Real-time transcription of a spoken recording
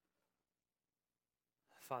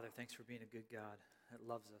Father, thanks for being a good God that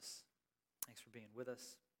loves us. Thanks for being with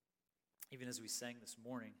us. Even as we sang this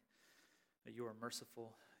morning, that you are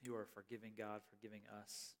merciful, you are a forgiving God, forgiving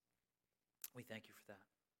us. We thank you for that.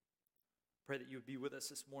 Pray that you would be with us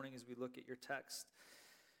this morning as we look at your text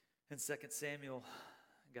in 2 Samuel.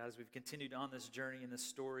 God, as we've continued on this journey in this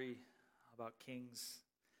story about kings,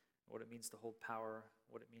 what it means to hold power,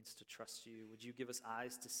 what it means to trust you, would you give us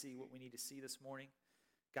eyes to see what we need to see this morning?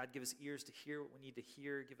 God, give us ears to hear what we need to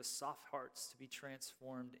hear. Give us soft hearts to be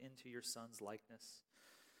transformed into your Son's likeness.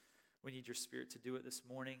 We need your Spirit to do it this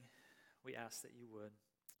morning. We ask that you would.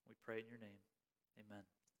 We pray in your name. Amen.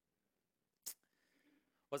 I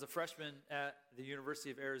was a freshman at the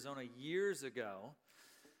University of Arizona years ago.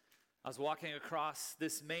 I was walking across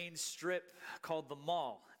this main strip called the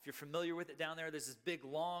Mall. If you're familiar with it down there, there's this big,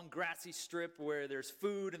 long, grassy strip where there's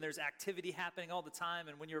food and there's activity happening all the time.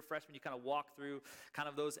 And when you're a freshman, you kind of walk through kind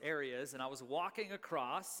of those areas. And I was walking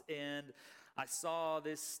across, and I saw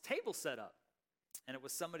this table set up. And it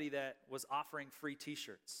was somebody that was offering free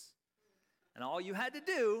T-shirts. And all you had to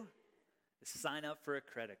do is sign up for a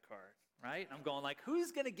credit card. Right? I'm going like,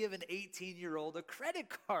 who's going to give an 18-year-old a credit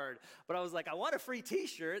card? But I was like, I want a free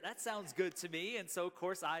T-shirt. That sounds good to me. And so, of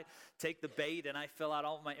course, I take the bait and I fill out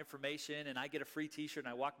all of my information and I get a free T-shirt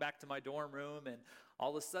and I walk back to my dorm room. And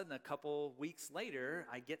all of a sudden, a couple weeks later,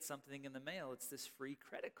 I get something in the mail. It's this free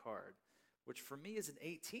credit card, which for me as an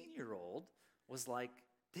 18-year-old was like,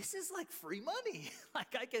 this is like free money.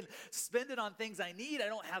 Like I can spend it on things I need. I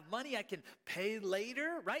don't have money. I can pay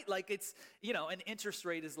later, right? Like it's, an interest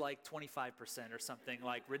rate is like 25% or something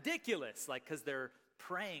like ridiculous, like because they're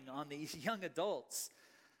preying on these young adults.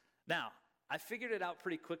 Now, I figured it out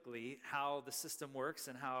pretty quickly how the system works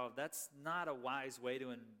and how that's not a wise way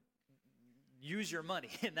to use your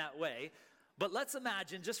money in that way. But let's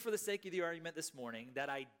imagine, just for the sake of the argument this morning, that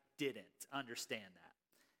I didn't understand that.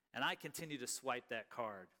 And I continue to swipe that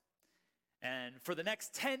card. And for the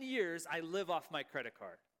next 10 years, I live off my credit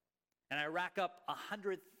card. And I rack up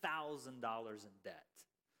 $100,000 in debt.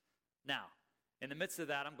 Now, in the midst of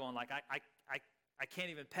that, I'm going like, I can't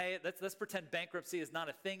even pay it. Let's pretend bankruptcy is not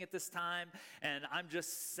a thing at this time. And I'm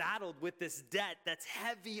just saddled with this debt that's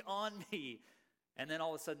heavy on me. And then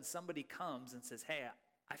all of a sudden, somebody comes and says, hey,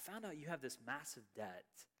 I found out you have this massive debt.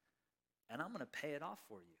 And I'm going to pay it off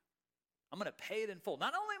for you. I'm going to pay it in full.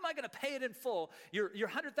 Not only am I going to pay it in full, your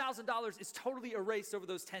 $100,000 is totally erased over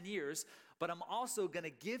those 10 years, but I'm also going to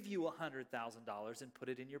give you $100,000 and put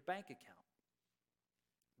it in your bank account.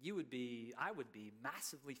 I would be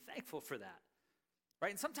massively thankful for that,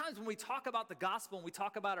 right? And sometimes when we talk about the gospel and we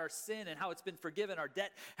talk about our sin and how it's been forgiven, our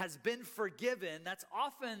debt has been forgiven, that's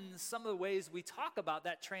often some of the ways we talk about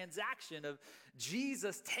that transaction of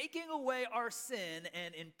Jesus taking away our sin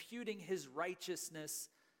and imputing his righteousness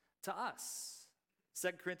to us. 2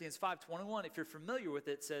 Corinthians 5:21, if you're familiar with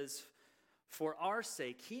it, says, for our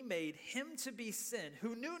sake, he made him to be sin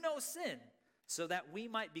who knew no sin, so that we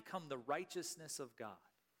might become the righteousness of God.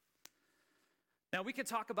 Now, we can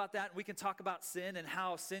talk about that, and we can talk about sin and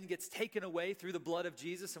how sin gets taken away through the blood of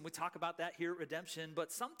Jesus, and we talk about that here at Redemption,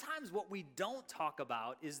 but sometimes what we don't talk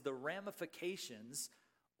about is the ramifications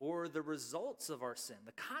or the results of our sin,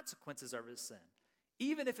 the consequences of our sin,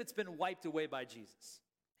 even if it's been wiped away by Jesus.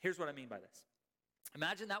 Here's what I mean by this.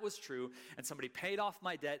 Imagine that was true and somebody paid off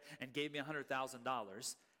my debt and gave me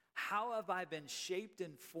 $100,000. How have I been shaped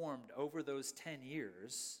and formed over those 10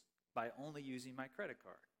 years by only using my credit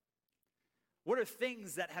card? What are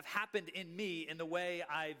things that have happened in me in the way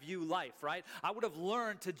I view life, right? I would have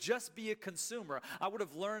learned to just be a consumer. I would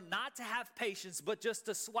have learned not to have patience, but just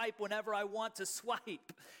to swipe whenever I want to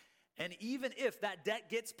swipe. And even if that debt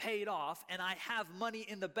gets paid off and I have money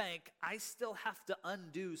in the bank, I still have to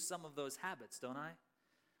undo some of those habits, don't I?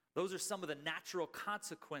 Those are some of the natural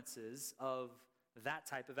consequences of that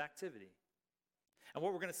type of activity. And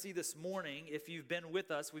what we're going to see this morning, if you've been with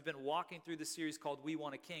us, we've been walking through this series called We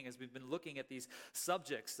Want a King, as we've been looking at these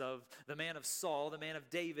subjects of the man of Saul, the man of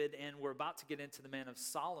David, and we're about to get into the man of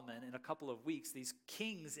Solomon in a couple of weeks, these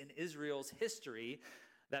kings in Israel's history.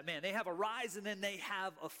 That, man, they have a rise and then they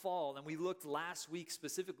have a fall. And we looked last week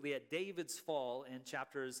specifically at David's fall in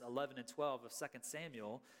chapters 11 and 12 of 2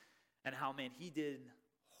 Samuel and how, man, he did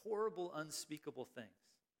horrible, unspeakable things.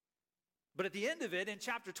 But at the end of it, in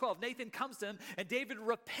chapter 12, Nathan comes to him and David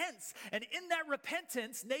repents. And in that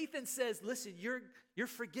repentance, Nathan says, listen, you're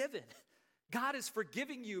forgiven. God is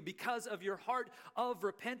forgiving you because of your heart of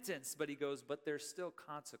repentance. But he goes, but there's still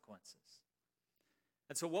consequences.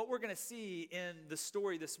 And so what we're going to see in the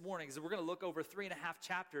story this morning is that we're going to look over 3.5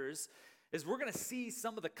 chapters is we're going to see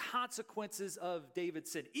some of the consequences of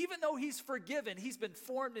David's sin. Even though he's forgiven, he's been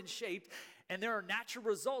formed and shaped, and there are natural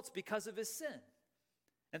results because of his sin.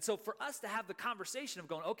 And so for us to have the conversation of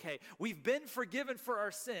going, okay, we've been forgiven for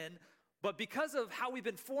our sin, but because of how we've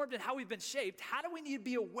been formed and how we've been shaped, how do we need to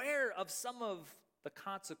be aware of some of the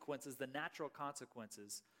consequences, the natural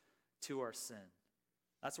consequences to our sin?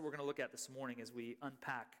 That's what we're going to look at this morning as we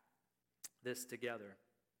unpack this together.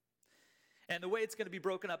 And the way it's going to be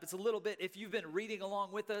broken up, it's a little bit, if you've been reading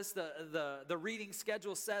along with us, the reading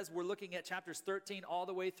schedule says we're looking at chapters 13 all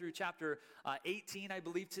the way through chapter 18, I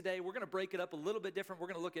believe, today. We're going to break it up a little bit different. We're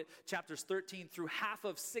going to look at chapters 13 through half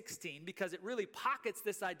of 16 because it really pockets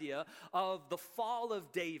this idea of the fall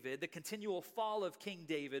of David, the continual fall of King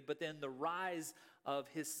David, but then the rise of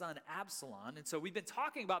his son Absalom. And so we've been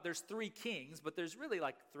talking about there's 3 kings, but there's really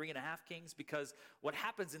like 3.5 kings, because what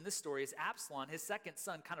happens in this story is Absalom, his second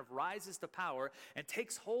son, kind of rises to power and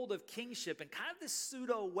takes hold of kingship in kind of this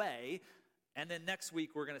pseudo way. And then next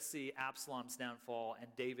week we're going to see Absalom's downfall and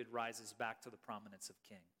David rises back to the prominence of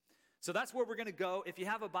king. So that's where we're going to go. If you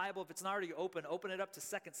have a Bible, if it's not already open it up to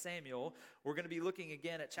 2 Samuel. We're going to be looking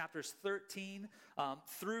again at chapters 13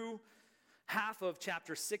 through half of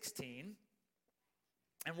chapter 16.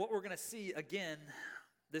 And what we're going to see again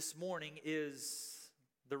this morning is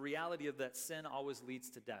the reality of that sin always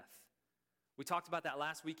leads to death. We talked about that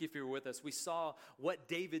last week if you were with us. We saw what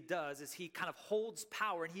David does is he kind of holds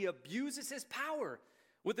power and he abuses his power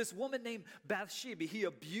with this woman named Bathsheba. He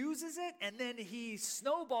abuses it and then he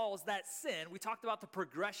snowballs that sin. We talked about the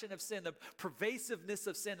progression of sin, the pervasiveness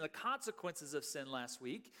of sin, the consequences of sin last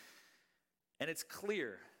week. And it's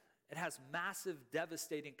clear. It has massive,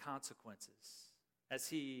 devastating consequences as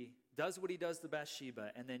he does what he does to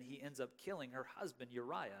Bathsheba, and then he ends up killing her husband,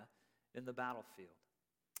 Uriah, in the battlefield.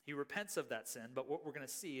 He repents of that sin, but what we're going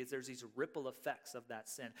to see is there's these ripple effects of that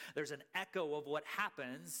sin. There's an echo of what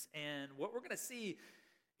happens, and what we're going to see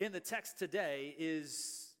in the text today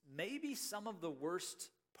is maybe some of the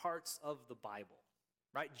worst parts of the Bible.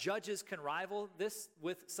 Right? Judges can rival this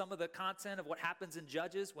with some of the content of what happens in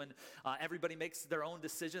Judges when everybody makes their own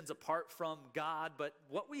decisions apart from God. But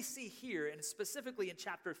what we see here, and specifically in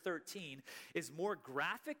chapter 13, is more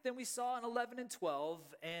graphic than we saw in 11 and 12,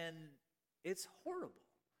 and it's horrible.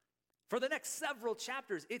 For the next several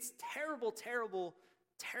chapters, it's terrible, terrible,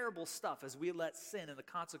 terrible stuff as we let sin and the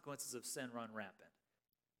consequences of sin run rampant.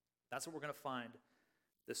 That's what we're going to find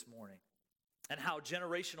this morning. And how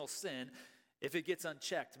generational sin, if it gets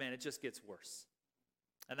unchecked, man, it just gets worse.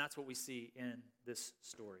 And that's what we see in this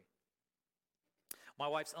story. My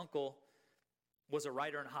wife's uncle was a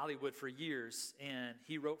writer in Hollywood for years, and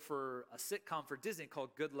he wrote for a sitcom for Disney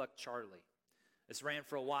called Good Luck Charlie. This ran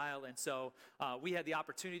for a while, and so we had the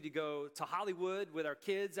opportunity to go to Hollywood with our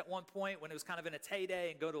kids at one point when it was kind of in its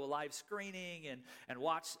heyday and go to a live screening and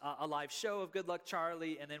watch a live show of Good Luck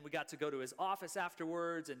Charlie, and then we got to go to his office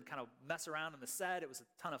afterwards and kind of mess around on the set. It was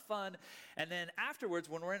a ton of fun. And then afterwards,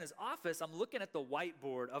 when we're in his office, I'm looking at the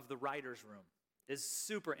whiteboard of the writer's room. It's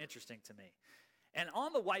super interesting to me. And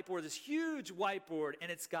on the whiteboard, this huge whiteboard,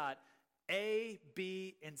 and it's got A,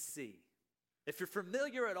 B, and C. If you're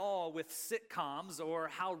familiar at all with sitcoms or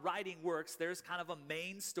how writing works, there's kind of a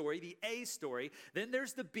main story, the A story. Then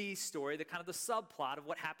there's the B story, the kind of the subplot of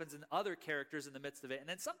what happens in other characters in the midst of it. And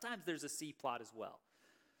then sometimes there's a C plot as well.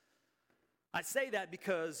 I say that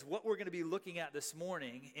because what we're going to be looking at this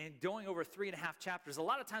morning and going over 3.5 chapters, a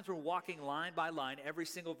lot of times we're walking line by line, every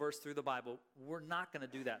single verse through the Bible. We're not going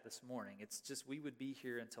to do that this morning. It's just we would be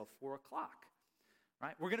here until 4 o'clock.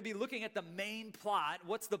 Right? We're going to be looking at the main plot.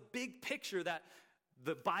 What's the big picture that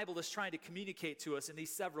the Bible is trying to communicate to us in these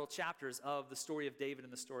several chapters of the story of David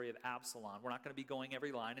and the story of Absalom? We're not going to be going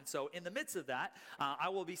every line. And so in the midst of that, I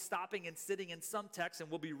will be stopping and sitting in some text, and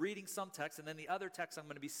we'll be reading some text, and then the other text I'm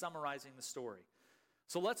going to be summarizing the story.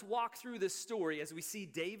 So let's walk through this story as we see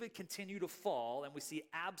David continue to fall, and we see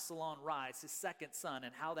Absalom rise, his second son,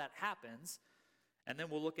 and how that happens. And then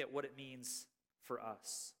we'll look at what it means for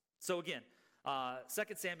us. So again, 2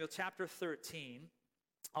 Samuel chapter 13.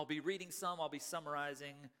 I'll be reading some, I'll be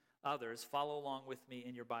summarizing others. Follow along with me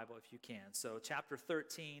in your Bible if you can. So chapter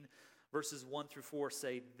 13, verses 1 through 4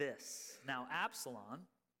 say this. Now Absalom,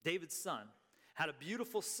 David's son, had a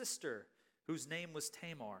beautiful sister whose name was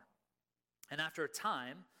Tamar. And after a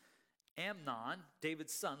time, Amnon,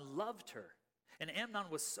 David's son, loved her. And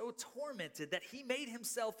Amnon was so tormented that he made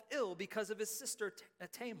himself ill because of his sister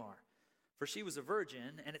Tamar. For she was a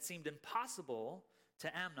virgin, and it seemed impossible to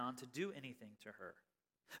Amnon to do anything to her.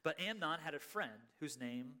 But Amnon had a friend whose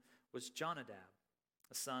name was Jonadab,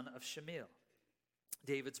 a son of Shemiel.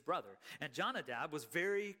 David's brother. And Jonadab was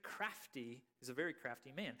very crafty. He's a very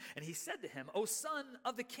crafty man. And he said to him, O son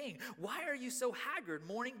of the king, why are you so haggard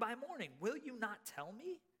morning by morning? Will you not tell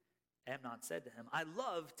me? Amnon said to him, I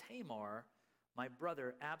love Tamar, my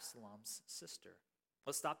brother Absalom's sister.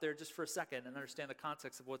 Let's stop there just for a second and understand the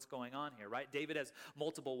context of what's going on here, right? David has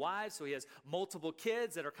multiple wives, so he has multiple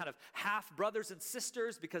kids that are kind of half brothers and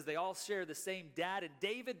sisters because they all share the same dad and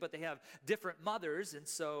David, but they have different mothers. And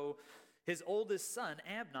so his oldest son,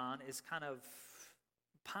 Amnon, is kind of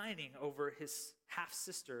pining over his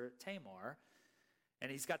half-sister, Tamar.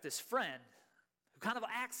 And he's got this friend who kind of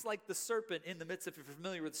acts like the serpent in the midst, if you're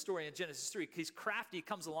familiar with the story in Genesis 3. He's crafty, he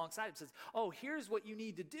comes alongside him and says, oh, here's what you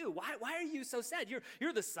need to do. Why are you so sad?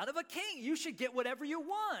 You're the son of a king. You should get whatever you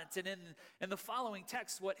want. And in the following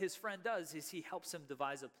text, what his friend does is he helps him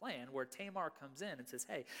devise a plan where Tamar comes in and says,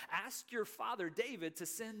 hey, ask your father David to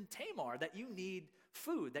send Tamar that you need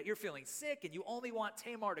food, that you're feeling sick and you only want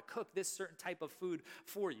Tamar to cook this certain type of food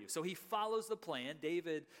for you. So he follows the plan.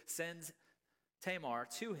 David sends Tamar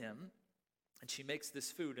to him, and she makes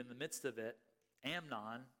this food. In the midst of it,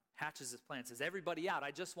 Amnon hatches his plan, says, everybody out,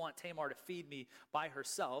 I just want Tamar to feed me by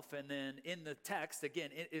herself. And then in the text,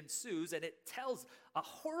 again, it ensues, and it tells a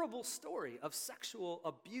horrible story of sexual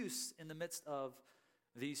abuse in the midst of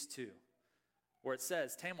these two. Where it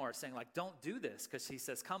says, Tamar is saying, like, don't do this, because he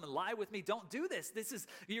says, come and lie with me. Don't do this.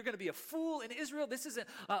 You're going to be a fool in Israel. This isn't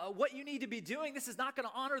what you need to be doing. This is not going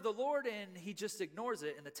to honor the Lord. And he just ignores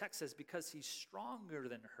it. And the text says, because he's stronger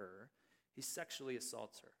than her, he sexually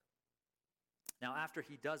assaults her. Now, after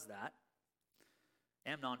he does that,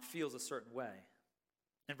 Amnon feels a certain way.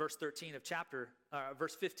 In verse 15 of chapter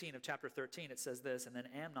 13, it says this, and then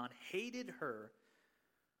Amnon hated her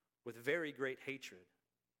with very great hatred,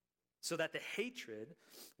 so that the hatred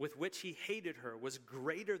with which he hated her was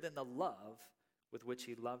greater than the love with which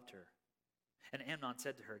he loved her. And Amnon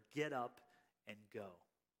said to her, get up and go.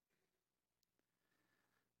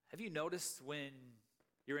 Have you noticed when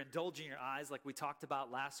you're indulging your eyes like we talked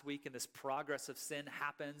about last week and this progress of sin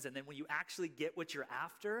happens, and then when you actually get what you're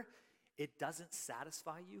after, it doesn't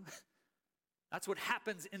satisfy you? That's what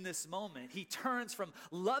happens in this moment. He turns from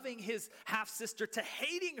loving his half-sister to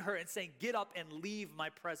hating her and saying, get up and leave my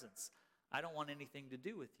presence. I don't want anything to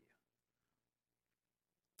do with you.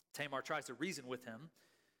 Tamar tries to reason with him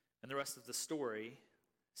in the rest of the story,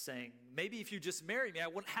 saying, maybe if you just marry me, I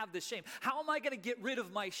wouldn't have this shame. How am I going to get rid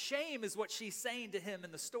of my shame is what she's saying to him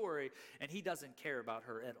in the story. And he doesn't care about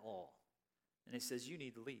her at all. And he says, you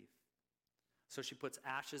need to leave. So she puts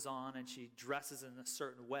ashes on and she dresses in a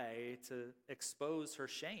certain way to expose her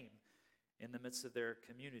shame in the midst of their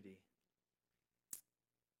community.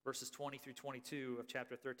 Verses 20 through 22 of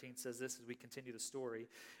chapter 13 says this as we continue the story.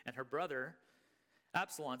 And her brother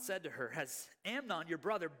Absalom said to her, has Amnon, your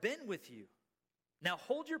brother, been with you? Now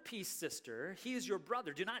hold your peace, sister. He is your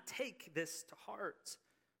brother. Do not take this to heart.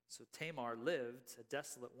 So Tamar lived, a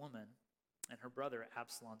desolate woman, in her brother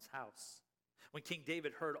Absalom's house. When King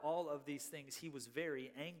David heard all of these things, he was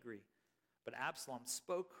very angry. But Absalom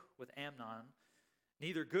spoke with Amnon,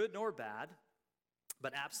 neither good nor bad.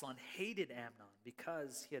 But Absalom hated Amnon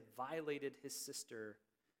because he had violated his sister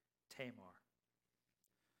Tamar.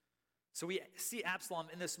 So we see Absalom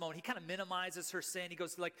in this moment. He kind of minimizes her sin. He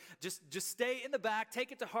goes like, just stay in the back.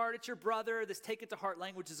 Take it to heart. It's your brother. This take it to heart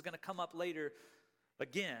language is going to come up later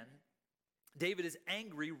again. David is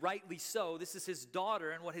angry, rightly so. This is his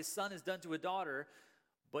daughter and what his son has done to a daughter.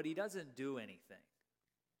 But he doesn't do anything,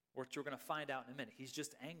 which we're going to find out in a minute. He's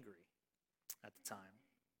just angry at the time.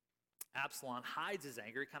 Absalom hides his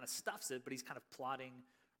anger. He kind of stuffs it, but he's kind of plotting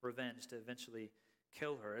revenge to eventually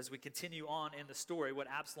kill her. As we continue on in the story, what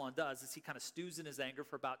Absalom does is he kind of stews in his anger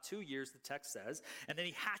for about 2 years, the text says, and then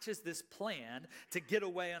he hatches this plan to get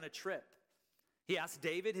away on a trip. He asks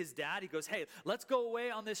David, his dad, he goes, hey, let's go away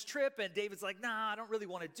on this trip. And David's like, nah, I don't really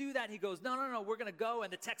want to do that. And he goes, no, we're going to go.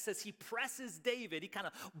 And the text says he presses David. He kind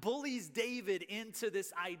of bullies David into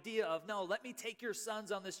this idea of, no, let me take your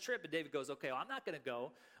sons on this trip. And David goes, okay, well, I'm not going to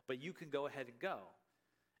go, but you can go ahead and go.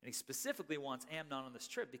 And he specifically wants Amnon on this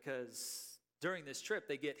trip because during this trip,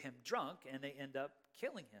 they get him drunk and they end up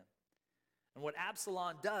killing him. And what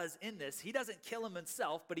Absalom does in this, he doesn't kill him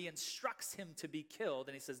himself, but he instructs him to be killed.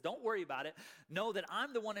 And he says, don't worry about it. Know that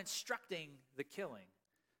I'm the one instructing the killing.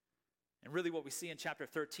 And really what we see in chapter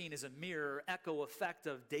 13 is a mirror echo effect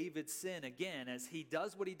of David's sin again, as he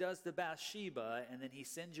does what he does to Bathsheba, and then he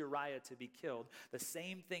sends Uriah to be killed. The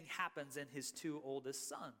same thing happens in his 2 oldest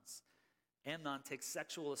sons. Amnon takes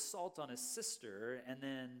sexual assault on his sister, and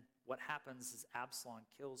then what happens is Absalom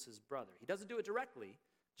kills his brother. He doesn't do it directly.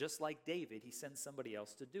 Just like David, he sends somebody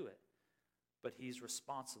else to do it. But he's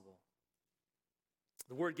responsible.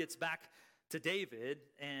 The word gets back to David,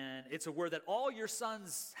 and it's a word that all your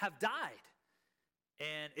sons have died,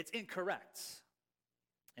 and it's incorrect.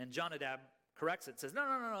 And Jonadab corrects it, says, no,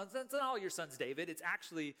 it's not all your sons, David. It's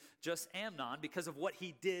actually just Amnon because of what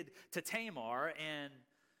he did to Tamar, and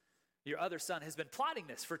your other son has been plotting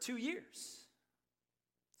this for 2 years.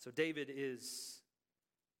 So David is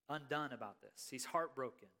undone about this. He's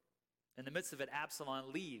heartbroken. In the midst of it,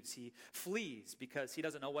 Absalom leaves. He flees because he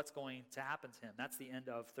doesn't know what's going to happen to him. That's the end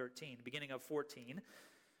of 13. Beginning of 14,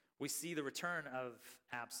 we see the return of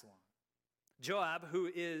Absalom. Joab, who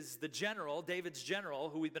is the general, David's general,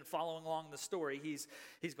 who we've been following along the story,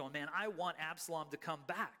 he's going, man, I want Absalom to come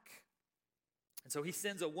back. And so he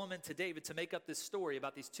sends a woman to David to make up this story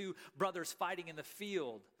about these two brothers fighting in the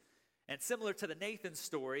field. And similar to the Nathan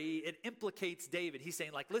story, it implicates David. He's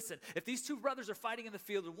saying, like, listen, if these two brothers are fighting in the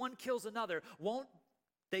field and one kills another, won't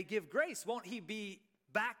they give grace? Won't he be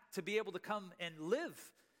back to be able to come and live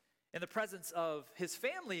in the presence of his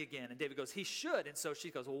family again? And David goes, he should. And so she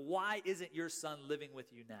goes, well, why isn't your son living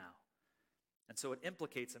with you now? And so it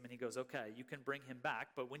implicates him, and he goes, okay, you can bring him back,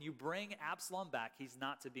 but when you bring Absalom back, he's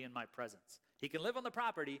not to be in my presence. He can live on the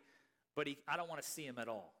property, but I don't want to see him at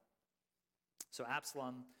all. So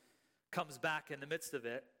Absalom comes back in the midst of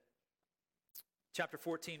it. Chapter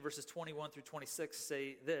 14, verses 21 through 26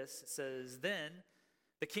 say this. It says, then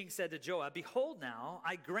the king said to Joab, behold now,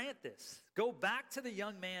 I grant this. Go back to the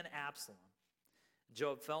young man Absalom.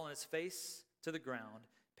 Joab fell on his face to the ground,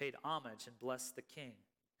 paid homage, and blessed the king.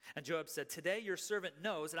 And Joab said, today your servant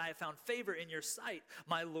knows that I have found favor in your sight,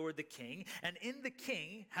 my lord the king, and in the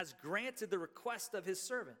king has granted the request of his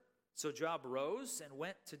servant. So Joab rose and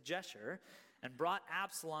went to Jeshurun and brought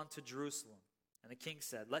Absalom to Jerusalem. And the king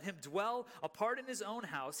said, let him dwell apart in his own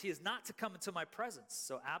house. He is not to come into my presence.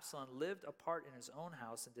 So Absalom lived apart in his own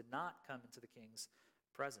house and did not come into the king's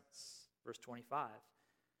presence. Verse 25.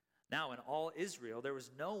 Now in all Israel there was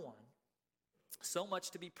no one so much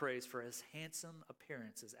to be praised for his handsome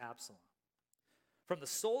appearance as Absalom. From the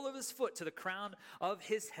sole of his foot to the crown of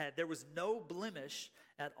his head, there was no blemish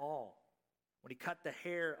at all. When he cut the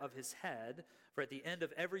hair of his head, for at the end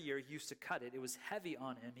of every year he used to cut it, it was heavy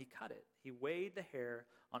on him, he cut it. He weighed the hair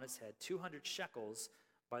on his head, 200 shekels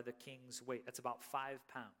by the king's weight. That's about 5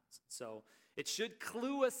 pounds. So it should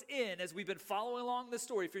clue us in as we've been following along the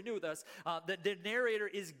story, if you're new with us, that the narrator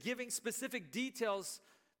is giving specific details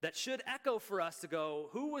that should echo for us to go,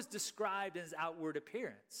 who was described in his outward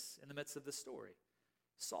appearance in the midst of the story?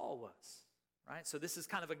 Saul was. Right? So this is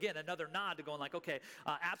kind of, again, another nod to going like, okay,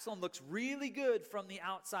 Absalom looks really good from the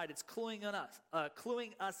outside. It's cluing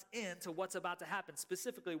us into what's about to happen,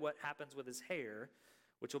 specifically what happens with his hair,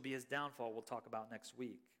 which will be his downfall we'll talk about next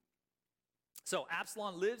week. So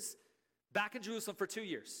Absalom lives back in Jerusalem for 2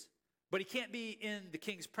 years, but he can't be in the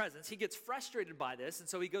king's presence. He gets frustrated by this, and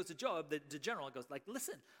so he goes to Joab, the general, and goes like,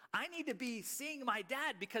 listen, I need to be seeing my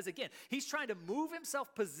dad because, again, he's trying to move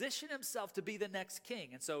himself, position himself to be the next king,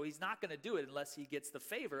 and so he's not going to do it unless he gets the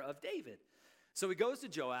favor of David. So he goes to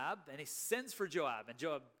Joab, and he sends for Joab, and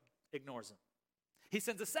Joab ignores him. He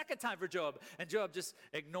sends a second time for Joab, and Joab just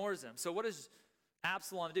ignores him. So what does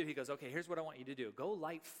Absalom do? He goes, okay, here's what I want you to do. Go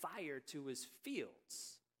light fire to his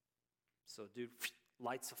fields. So dude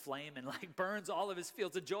lights a flame and like burns all of his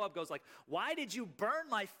fields. And Joab goes like, why did you burn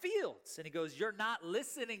my fields? And he goes, you're not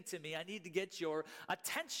listening to me. I need to get your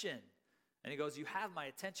attention. And he goes, you have my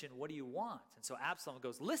attention. What do you want? And so Absalom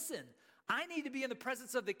goes, listen, I need to be in the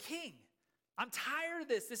presence of the king. I'm tired of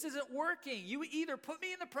this. This isn't working. You either put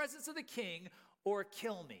me in the presence of the king or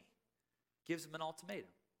kill me. Gives him an ultimatum.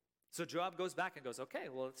 So Joab goes back and goes, okay,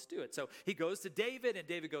 well, let's do it. So he goes to David, and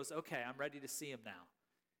David goes, okay, I'm ready to see him now.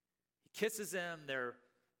 Kisses him,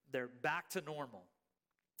 they're back to normal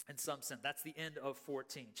in some sense. That's the end of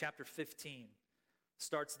 14. Chapter 15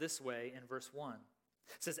 starts this way in verse 1.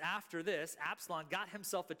 It says, after this, Absalom got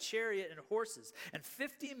himself a chariot and horses and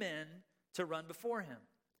 50 men to run before him.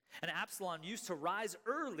 And Absalom used to rise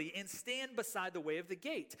early and stand beside the way of the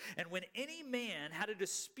gate. And when any man had a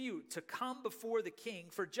dispute to come before the king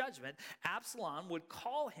for judgment, Absalom would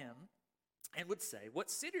call him and would say,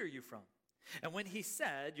 what city are you from? And when he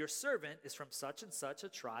said, your servant is from such and such a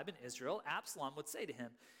tribe in Israel, Absalom would say to him,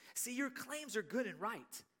 see, your claims are good and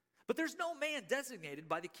right, but there's no man designated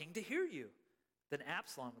by the king to hear you. Then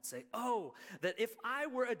Absalom would say, oh, that if I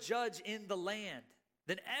were a judge in the land,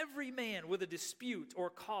 then every man with a dispute or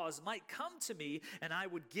cause might come to me, and I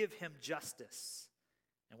would give him justice.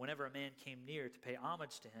 And whenever a man came near to pay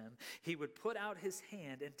homage to him, he would put out his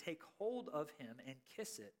hand and take hold of him and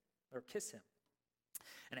kiss him.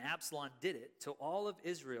 And Absalom did it to all of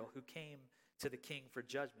Israel who came to the king for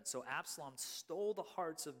judgment. So Absalom stole the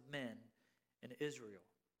hearts of men in Israel.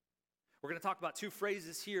 We're going to talk about two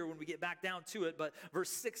phrases here when we get back down to it, but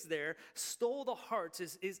verse 6 there, stole the hearts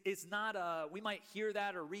is not we might hear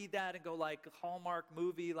that or read that and go like a Hallmark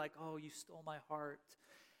movie, like, oh, you stole my heart.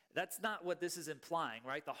 That's not what this is implying,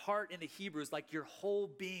 right? The heart in the Hebrew is like your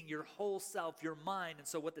whole being, your whole self, your mind. And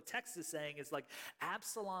so what the text is saying is like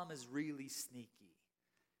Absalom is really sneaky.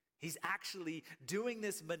 He's actually doing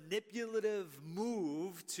this manipulative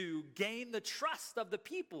move to gain the trust of the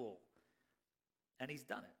people. And he's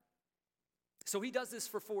done it. So he does this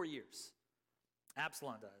for 4 years.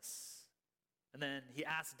 Absalom does. And then he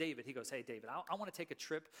asks David, he goes, hey, David, I want to take a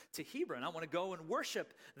trip to Hebron. I want to go and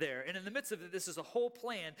worship there. And in the midst of it, this is a whole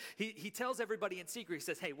plan. He tells everybody in secret, he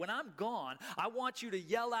says, hey, when I'm gone, I want you to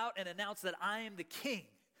yell out and announce that I am the king.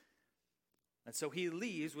 And so he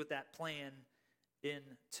leaves with that plan in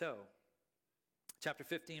tow. Chapter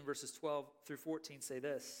 15, verses 12 through 14 say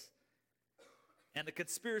this. And the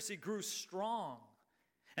conspiracy grew strong,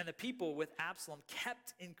 and the people with Absalom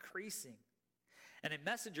kept increasing. And a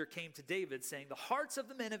messenger came to David saying, the hearts of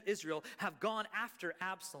the men of Israel have gone after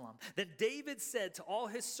Absalom. Then David said to all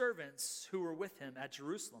his servants who were with him at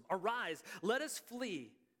Jerusalem, arise, let us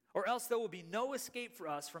flee, or else there will be no escape for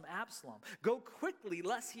us from Absalom. Go quickly,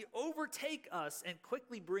 lest he overtake us and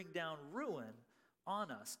quickly bring down ruin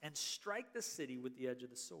on us and strike the city with the edge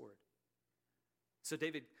of the sword. So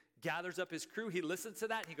David gathers up his crew. He listens to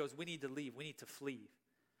that and he goes, we need to leave. We need to flee.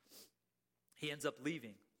 He ends up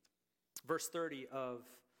leaving. Verse 30 of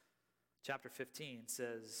chapter 15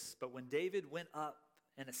 says, but when David went up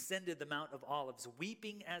and ascended the Mount of Olives,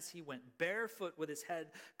 weeping as he went, barefoot with his head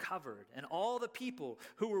covered, and all the people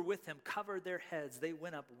who were with him covered their heads, they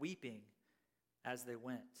went up weeping as they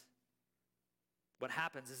went. What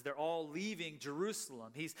happens is they're all leaving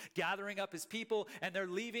Jerusalem. He's gathering up his people, and they're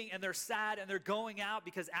leaving, and they're sad, and they're going out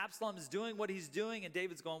because Absalom is doing what he's doing, and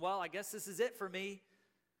David's going, well, I guess this is it for me.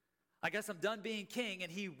 I guess I'm done being king.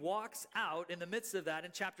 And he walks out in the midst of that in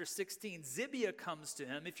chapter 16. Zibiah comes to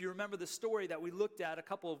him. If you remember the story that we looked at a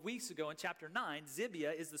couple of weeks ago in chapter 9,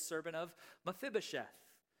 Zibiah is the servant of Mephibosheth.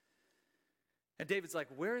 And David's like,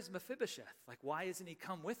 where is Mephibosheth? Like, why isn't he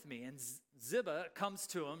come with me? And Ziba comes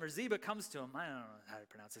to him. I don't know how to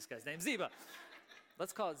pronounce this guy's name. Ziba.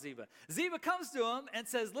 Let's call it Ziba. Ziba comes to him and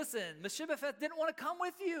says, listen, Mephibosheth didn't want to come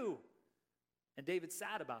with you. And David's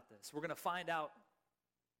sad about this. We're going to find out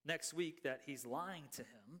next week that he's lying to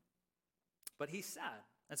him, but he's sad.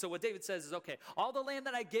 And so what David says is, okay, all the land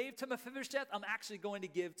that I gave to Mephibosheth, I'm actually going to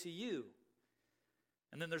give to you.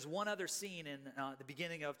 And then there's one other scene in the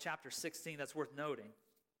beginning of chapter 16 that's worth noting.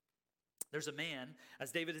 There's a man,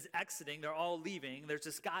 as David is exiting, they're all leaving. There's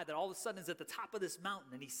this guy that all of a sudden is at the top of this mountain,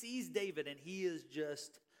 and he sees David, and he is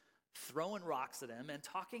just throwing rocks at him and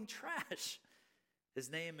talking trash. His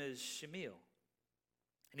name is Shemiel.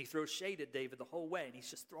 And he throws shade at David the whole way, and he's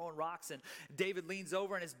just throwing rocks. And David leans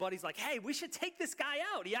over, and his buddy's like, hey, we should take this guy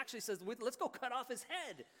out. He actually says, let's go cut off his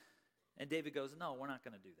head. And David goes, no, we're not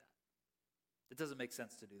going to do that. It doesn't make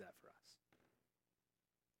sense to do that for us.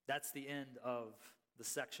 That's the end of the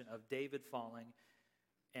section of David falling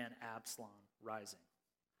and Absalom rising.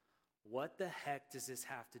 What the heck does this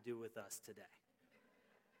have to do with us today?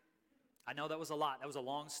 I know that was a lot. That was a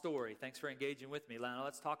long story. Thanks for engaging with me. Now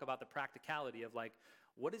let's talk about the practicality of like,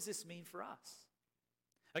 what does this mean for us?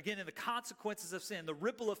 Again, in the consequences of sin, the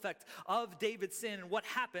ripple effect of David's sin and what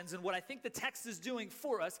happens, and what I think the text is doing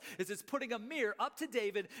for us is it's putting a mirror up to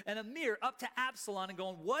David and a mirror up to Absalom and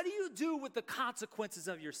going, what do you do with the consequences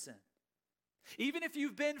of your sin? Even if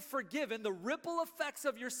you've been forgiven, the ripple effects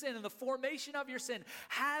of your sin and the formation of your sin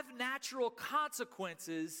have natural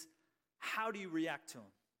consequences. How do you react to them?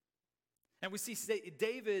 And we see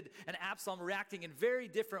David and Absalom reacting in very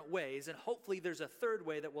different ways, and hopefully there's a third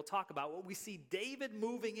way that we'll talk about. What we see David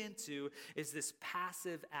moving into is this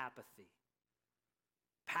passive apathy.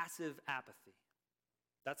 Passive apathy.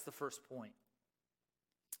 That's the first point.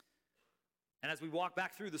 And as we walk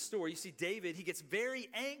back through the story, you see David, he gets very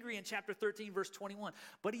angry in chapter 13, verse 21,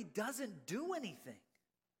 but he doesn't do anything.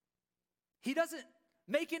 He doesn't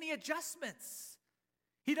make any adjustments.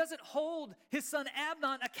 He doesn't hold his son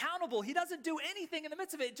Amnon accountable. He doesn't do anything in the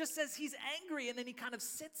midst of it. It just says he's angry, and then he kind of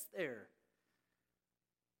sits there.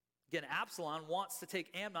 Again, Absalom wants to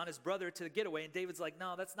take Amnon, his brother, to the getaway, and David's like,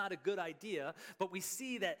 no, that's not a good idea. But we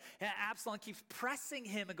see that Absalom keeps pressing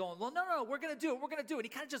him and going, well, no, we're going to do it. We're going to do it. He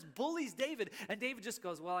kind of just bullies David, and David just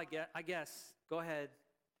goes, well, I guess. Go ahead.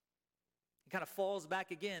 He kind of falls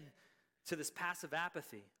back again to this passive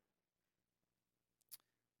apathy.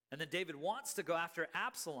 And then David wants to go after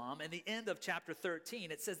Absalom. In the end of chapter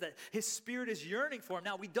 13, it says that his spirit is yearning for him.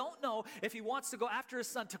 Now, we don't know if he wants to go after his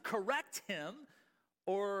son to correct him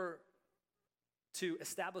or to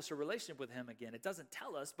establish a relationship with him again. It doesn't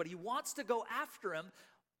tell us, but he wants to go after him,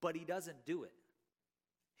 but he doesn't do it.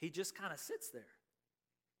 He just kind of sits there.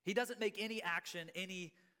 He doesn't make any action,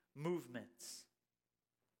 any movements.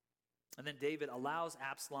 And then David allows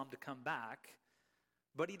Absalom to come back,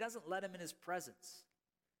 but he doesn't let him in his presence.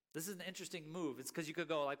 This is an interesting move. It's because you could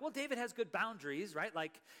go like, well, David has good boundaries, right?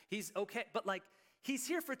 Like, he's okay, but like, he's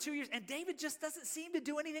here for 2 years, and David just doesn't seem to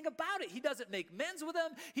do anything about it. He doesn't make amends with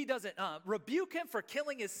him. He doesn't rebuke him for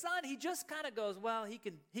killing his son. He just kind of goes, well,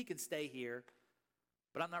 he can stay here,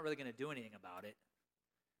 but I'm not really going to do anything about it.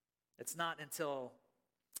 It's not until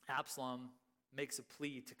Absalom makes a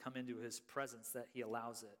plea to come into his presence that he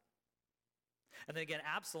allows it. And then again,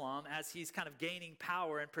 Absalom, as he's kind of gaining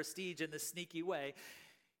power and prestige in this sneaky way,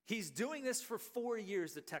 he's doing this for 4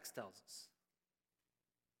 years, the text tells us.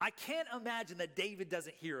 I can't imagine that David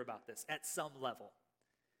doesn't hear about this at some level.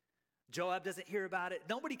 Joab doesn't hear about it.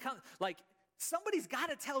 Nobody comes, like, somebody's got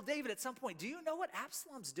to tell David at some point, do you know what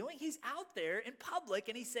Absalom's doing? He's out there in public,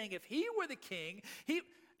 and he's saying if he were the king,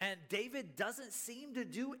 and David doesn't seem to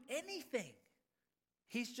do anything.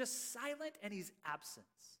 He's just silent, and he's absent.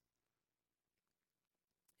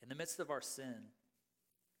 In the midst of our sin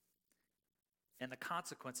and the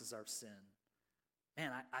consequences of our sin,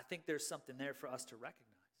 man, I think there's something there for us to recognize.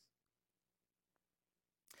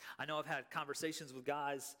 I know I've had conversations with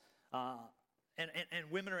guys, and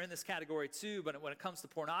women are in this category too, but when it comes to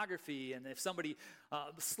pornography, and if somebody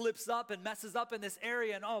slips up and messes up in this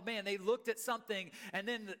area, and oh man, they looked at something, and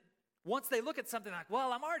then once they look at something like,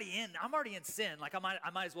 well, I'm already in sin, like I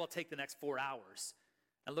might as well take the next 4 hours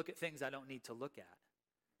and look at things I don't need to look at.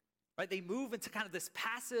 Right? They move into kind of this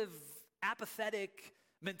passive, apathetic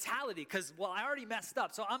mentality because, well, I already messed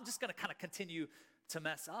up, so I'm just going to kind of continue to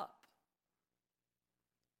mess up.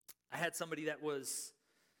 I had somebody that was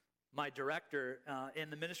my director in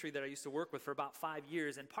the ministry that I used to work with for about 5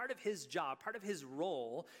 years, and part of his job, part of his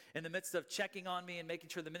role in the midst of checking on me and making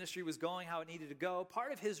sure the ministry was going how it needed to go,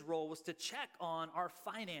 part of his role was to check on our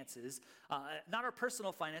finances, not our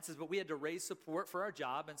personal finances, but we had to raise support for our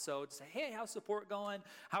job, and so to say, hey, how's support going?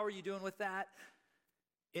 How are you doing with that?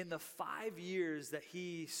 In the 5 years that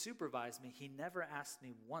he supervised me, he never asked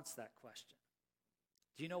me once that question.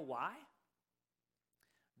 Do you know why?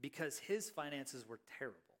 Because his finances were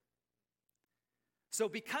terrible. So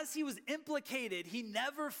because he was implicated, he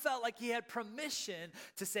never felt like he had permission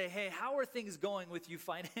to say, hey, how are things going with you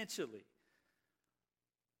financially?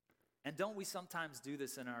 And don't we sometimes do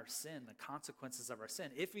this in our sin, the consequences of our sin?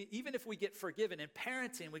 Even if we get forgiven in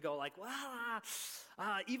parenting, we go like, well,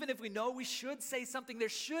 even if we know we should say something, there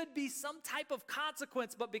should be some type of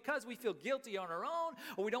consequence, but because we feel guilty on our own,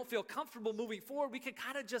 or we don't feel comfortable moving forward, we can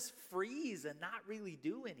kind of just freeze and not really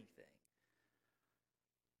do anything.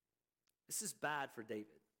 This is bad for David.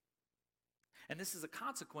 And this is a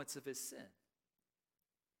consequence of his sin,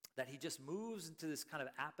 that he just moves into this kind of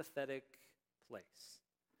apathetic place.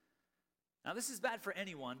 Now, this is bad for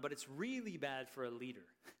anyone, but it's really bad for a leader.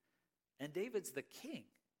 And David's the king.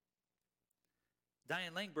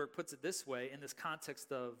 Diane Langberg puts it this way in this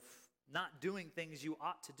context of not doing things you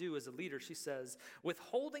ought to do as a leader. She says,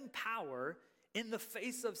 withholding power in the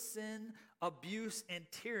face of sin, abuse, and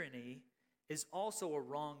tyranny is also a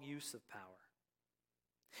wrong use of power.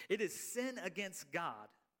 It is sin against God,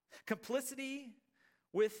 complicity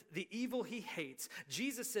with the evil he hates.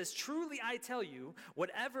 Jesus says, truly I tell you,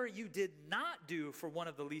 whatever you did not do for one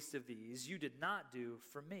of the least of these, you did not do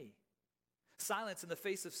for me. Silence in the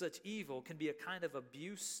face of such evil can be a kind of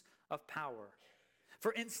abuse of power.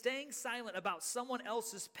 For in staying silent about someone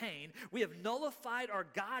else's pain, we have nullified our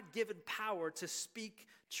God-given power to speak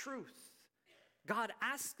truth. God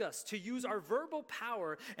asks us to use our verbal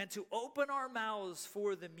power and to open our mouths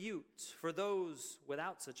for the mute, for those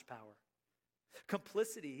without such power.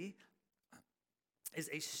 Complicity is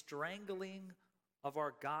a strangling of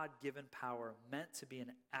our God-given power meant to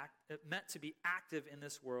be active in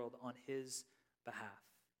this world on his behalf.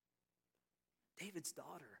 David's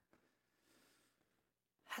daughter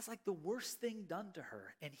has like the worst thing done to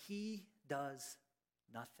her, and he does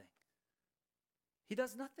nothing. He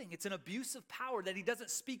does nothing. It's an abuse of power that he doesn't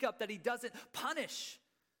speak up, that he doesn't punish.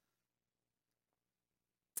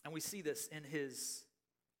 And we see this in his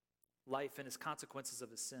life and his consequences of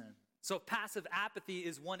his sin. So if passive apathy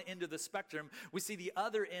is one end of the spectrum, we see the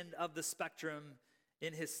other end of the spectrum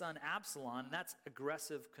in his son Absalom, and that's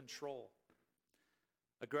aggressive control.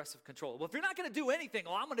 Aggressive control. Well, if you're not going to do anything,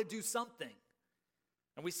 I'm going to do something.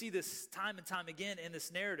 And we see this time and time again in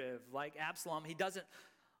this narrative. Like Absalom, he doesn't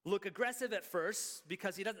look aggressive at first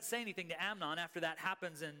because he doesn't say anything to Amnon after that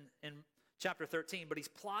happens in chapter 13, but he's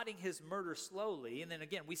plotting his murder slowly. And then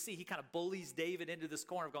again, we see he kind of bullies David into this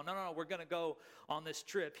corner of going, no, we're going to go on this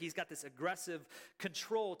trip. He's got this aggressive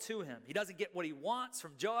control to him. He doesn't get what he wants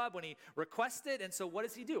from Joab when he requested. And so what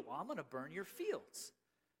does he do? Well, I'm going to burn your fields.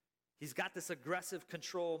 He's got this aggressive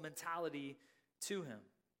control mentality to him.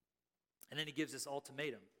 And then he gives this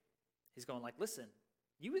ultimatum. He's going like, listen,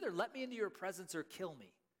 you either let me into your presence or kill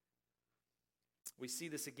me. We see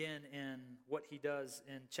this again in what he does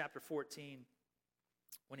in chapter 14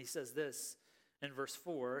 when he says this in verse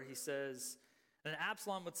 4. He says, and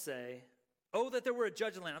Absalom would say, oh, that there were a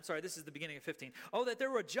judge in the land. I'm sorry, this is the beginning of 15. Oh, that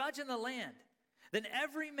there were a judge in the land. Then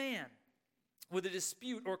every man with a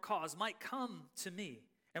dispute or cause might come to me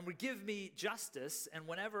and would give me justice. And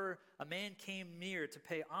whenever a man came near to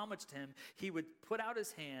pay homage to him, he would put out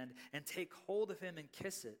his hand and take hold of him and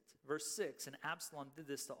kiss it. Verse 6, and Absalom did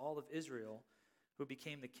this to all of Israel, who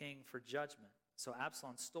became the king for judgment. So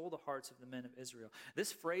Absalom stole the hearts of the men of Israel.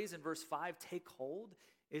 This phrase in verse 5, take hold,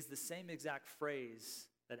 is the same exact phrase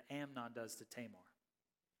that Amnon does to Tamar.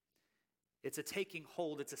 It's a taking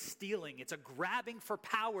hold, it's a stealing, it's a grabbing for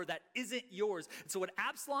power that isn't yours. And so what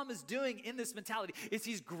Absalom is doing in this mentality is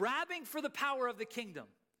he's grabbing for the power of the kingdom.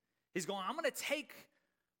 He's going, I'm going to take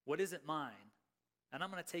what isn't mine, and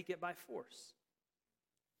I'm going to take it by force.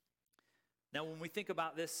 Now, when we think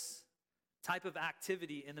about this type of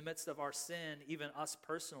activity in the midst of our sin, even us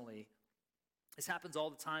personally, this happens all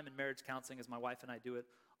the time in marriage counseling, as my wife and I do it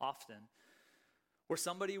often, where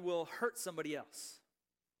somebody will hurt somebody else.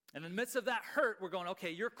 And in the midst of that hurt, we're going, okay,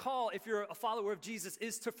 your call, if you're a follower of Jesus,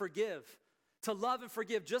 is to forgive, to love and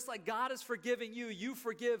forgive. Just like God is forgiving you, you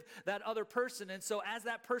forgive that other person. And so as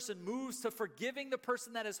that person moves to forgiving the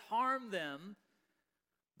person that has harmed them,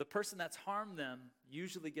 the person that's harmed them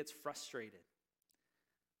usually gets frustrated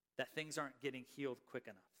that things aren't getting healed quick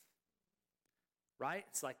enough. Right?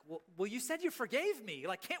 It's like, well, you said you forgave me.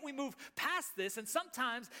 Like, can't we move past this? And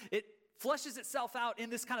sometimes it fleshes itself out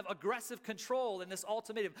in this kind of aggressive control and this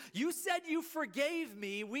ultimatum. You said you forgave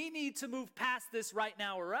me. We need to move past this right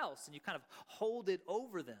now or else. And you kind of hold it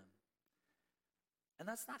over them. And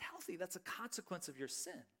that's not healthy. That's a consequence of your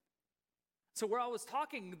sin. So we're always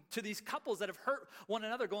talking to these couples that have hurt one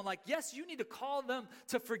another, going like, yes, you need to call them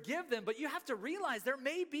to forgive them, but you have to realize there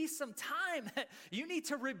may be some time that you need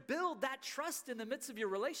to rebuild that trust in the midst of your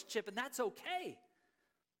relationship, and that's okay.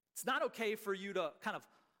 It's not okay for you to kind of,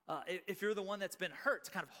 if you're the one that's been hurt,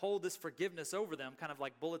 to kind of hold this forgiveness over them, kind of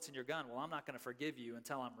like bullets in your gun. Well, I'm not going to forgive you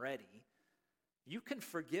until I'm ready. You can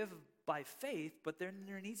forgive by faith, but then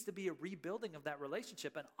there needs to be a rebuilding of that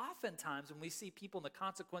relationship. And oftentimes when we see people in the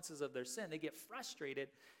consequences of their sin, they get frustrated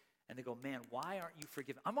and they go, man, why aren't you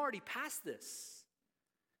forgiven? I'm already past this.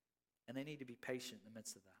 And they need to be patient in the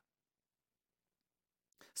midst of that.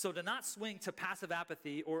 So to not swing to passive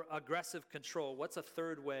apathy or aggressive control, what's a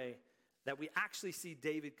third way that we actually see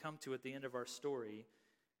David come to at the end of our story?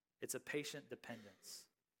 It's a patient dependence.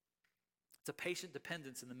 It's a patient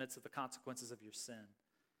dependence in the midst of the consequences of your sin.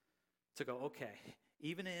 To go, okay,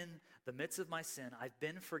 even in the midst of my sin, I've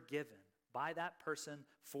been forgiven by that person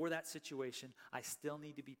for that situation. I still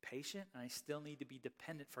need to be patient, and I still need to be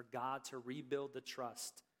dependent for God to rebuild the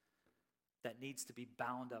trust that needs to be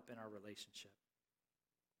bound up in our relationship.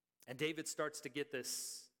 And David starts to get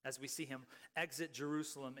this as we see him exit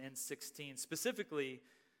Jerusalem in 16, specifically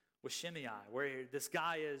with Shimei, where this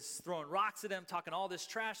guy is throwing rocks at him, talking all this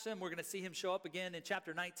trash to him. We're going to see him show up again in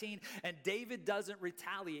chapter 19. And David doesn't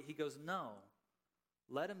retaliate. He goes, no,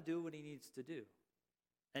 let him do what he needs to do.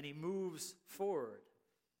 And he moves forward.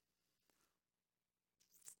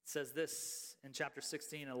 It says this in chapter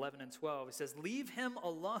 16, 11, and 12. He says, leave him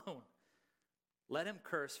alone. Let him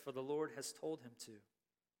curse, for the Lord has told him to.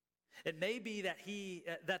 It may be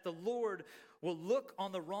that the Lord will look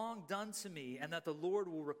on the wrong done to me, and that the Lord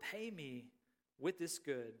will repay me with this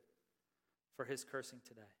good for his cursing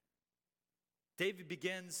today. David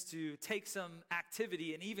begins to take some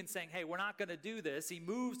activity and even saying, hey, we're not going to do this. He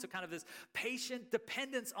moves to kind of this patient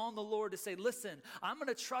dependence on the Lord to say, listen, I'm going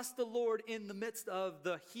to trust the Lord in the midst of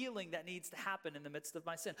the healing that needs to happen in the midst of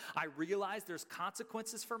my sin. I realize there's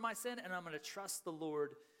consequences for my sin, and I'm going to trust the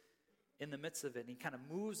Lord in the midst of it. And he kind of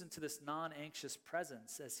moves into this non-anxious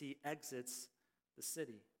presence as he exits the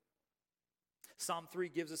city. Psalm 3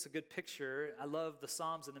 gives us a good picture. I love the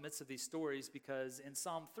Psalms in the midst of these stories because in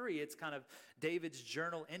Psalm 3, it's kind of David's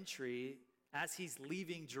journal entry as he's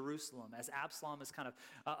leaving Jerusalem, as Absalom has kind of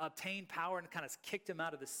obtained power and kind of kicked him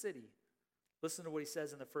out of the city. Listen to what he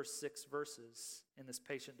says in the first 6 verses in this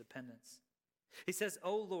patient dependence. He says,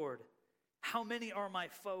 "O Lord, how many are my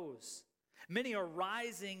foes? Many are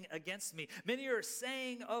rising against me. Many are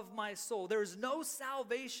saying of my soul, there is no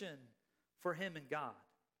salvation for him and God.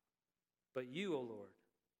 But you, O Lord,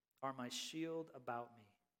 are my shield about me,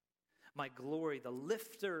 my glory, the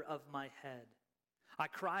lifter of my head. I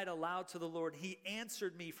cried aloud to the Lord. He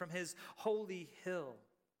answered me from his holy hill.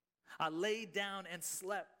 I lay down and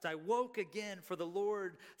slept. I woke again, for the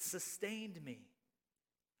Lord sustained me.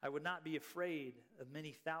 I would not be afraid of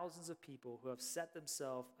many thousands of people who have set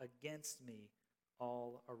themselves against me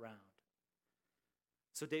all around.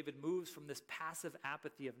 So David moves from this passive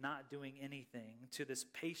apathy of not doing anything to this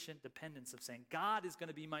patient dependence of saying, God is going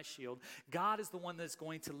to be my shield. God is the one that's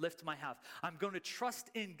going to lift my house. I'm going to trust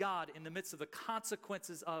in God in the midst of the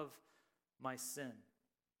consequences of my sin.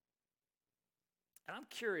 And I'm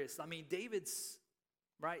curious, David's,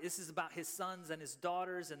 right, this is about his sons and his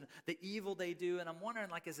daughters and the evil they do. And I'm wondering,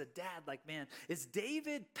 as a dad, man, is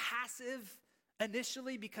David passive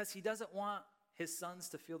initially because he doesn't want his sons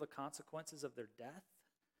to feel the consequences of their death?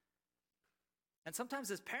 And sometimes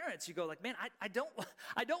as parents, you go man, I don't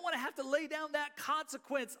want to have to lay down that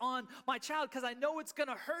consequence on my child because I know it's going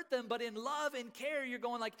to hurt them. But in love and care, you're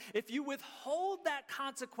going if you withhold that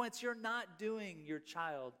consequence, you're not doing your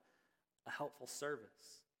child a helpful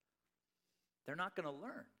service. They're not going to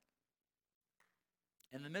learn.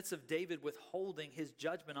 In the midst of David withholding his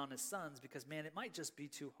judgment on his sons because, man, it might just be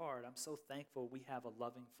too hard, I'm so thankful we have a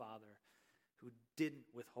loving father who didn't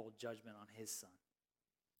withhold judgment on his son,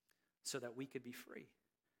 so that we could be free,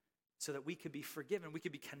 so that we could be forgiven, we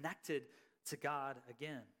could be connected to God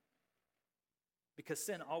again. Because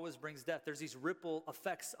sin always brings death. There's these ripple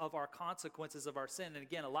effects of our consequences of our sin. And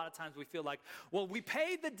again, a lot of times we feel well, we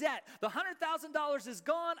paid the debt. The $100,000 is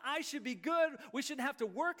gone. I should be good. We shouldn't have to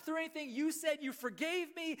work through anything. You said you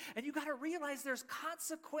forgave me. And you got to realize there's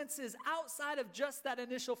consequences outside of just that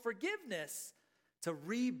initial forgiveness to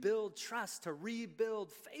rebuild trust, to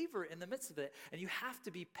rebuild favor in the midst of it. And you have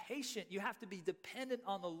to be patient. You have to be dependent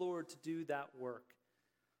on the Lord to do that work.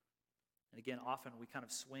 And again, often we kind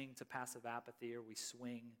of swing to passive apathy or we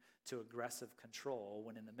swing to aggressive control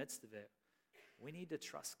when in the midst of it, we need to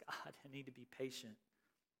trust God and need to be patient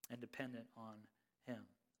and dependent on him.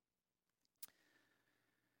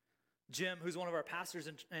 Jim, who's one of our pastors,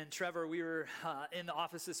 and Trevor, we were in the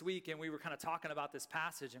office this week, and we were kind of talking about this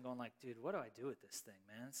passage and going dude, what do I do with this thing,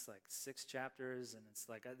 man? It's 6 chapters, and it's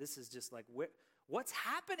this is just what's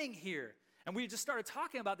happening here? And we just started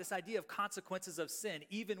talking about this idea of consequences of sin.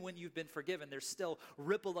 Even when you've been forgiven, there's still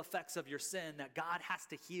ripple effects of your sin that God has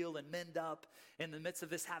to heal and mend up in the midst of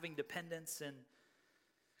this having dependence. And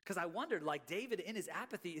because I wondered, David in his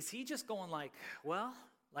apathy, is he just going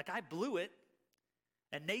I blew it,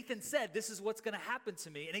 and Nathan said, this is what's going to happen to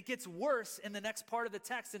me. And it gets worse in the next part of the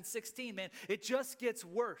text in 16, man. It just gets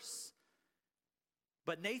worse.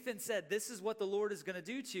 But Nathan said, this is what the Lord is going to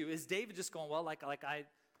do to you. Is David just going,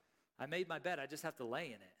 I made my bed, I just have to lay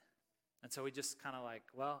in it. And so he just kind of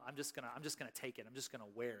I'm just going to take it. I'm just going to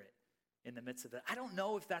wear it in the midst of it. I don't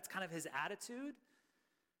know if that's kind of his attitude.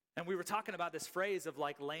 And we were talking about this phrase of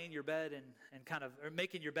laying your bed and kind of, or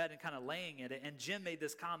making your bed and kind of laying in it. And Jim made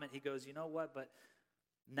this comment. He goes, you know what, but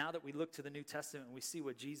now that we look to the New Testament and we see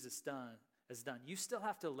what Jesus has done, you still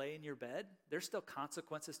have to lay in your bed. There's still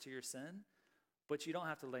consequences to your sin, but you don't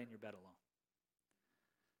have to lay in your bed alone.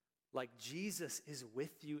 Jesus is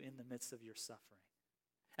with you in the midst of your suffering.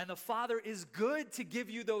 And the Father is good to give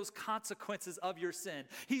you those consequences of your sin.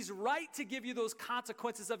 He's right to give you those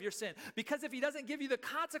consequences of your sin. Because if he doesn't give you the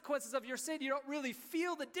consequences of your sin, you don't really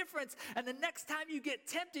feel the difference. And the next time you get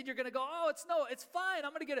tempted, you're going to go, it's fine.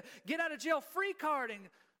 I'm going to get a get out of jail free card. And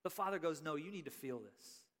the Father goes, no, you need to feel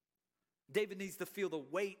this. David needs to feel the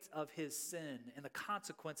weight of his sin and the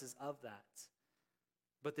consequences of that.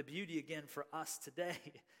 But the beauty again for us today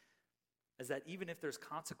is that even if there's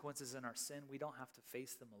consequences in our sin, we don't have to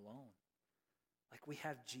face them alone. We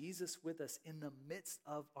have Jesus with us in the midst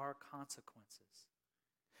of our consequences.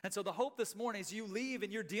 And so the hope this morning is you leave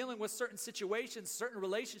and you're dealing with certain situations, certain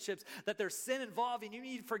relationships, that there's sin involved and you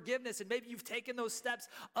need forgiveness. And maybe you've taken those steps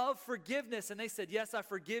of forgiveness and they said, yes, I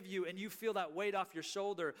forgive you. And you feel that weight off your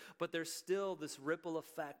shoulder, but there's still this ripple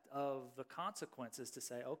effect of the consequences to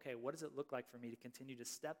say, okay, what does it look like for me to continue to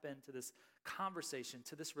step into this conversation,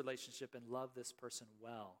 to this relationship and love this person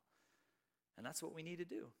well? And that's what we need to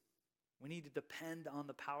do. We need to depend on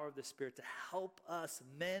the power of the Spirit to help us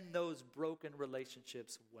mend those broken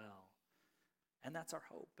relationships well. And that's our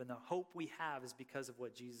hope. And the hope we have is because of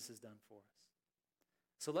what Jesus has done for us.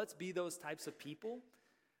 So let's be those types of people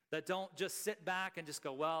that don't just sit back and just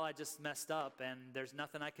go, well, I just messed up and there's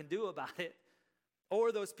nothing I can do about it.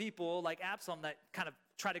 Or those people like Absalom that kind of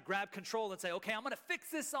try to grab control and say, okay, I'm going to fix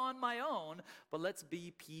this on my own. But let's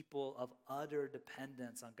be people of utter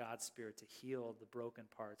dependence on God's Spirit to heal the broken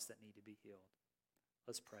parts that need to be healed.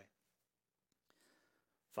 Let's pray.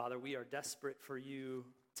 Father, we are desperate for you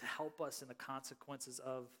to help us in the consequences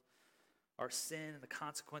of our sin and the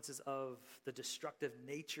consequences of the destructive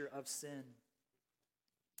nature of sin.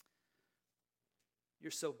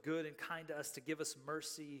 You're so good and kind to us to give us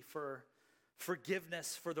mercy, for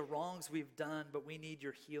forgiveness for the wrongs we've done, but we need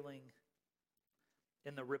your healing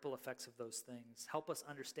in the ripple effects of those things. Help us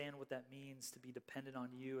understand what that means to be dependent on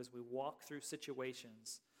you as we walk through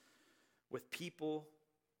situations with people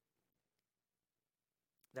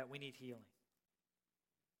that we need healing.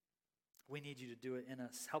 We need you to do it in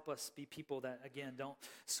us. Help us be people that, again, don't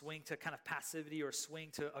swing to kind of passivity or swing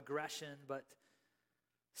to aggression, but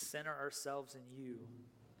center ourselves in you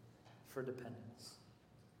for dependence.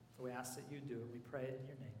 We ask that you do it. We pray it in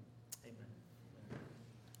your name. Amen.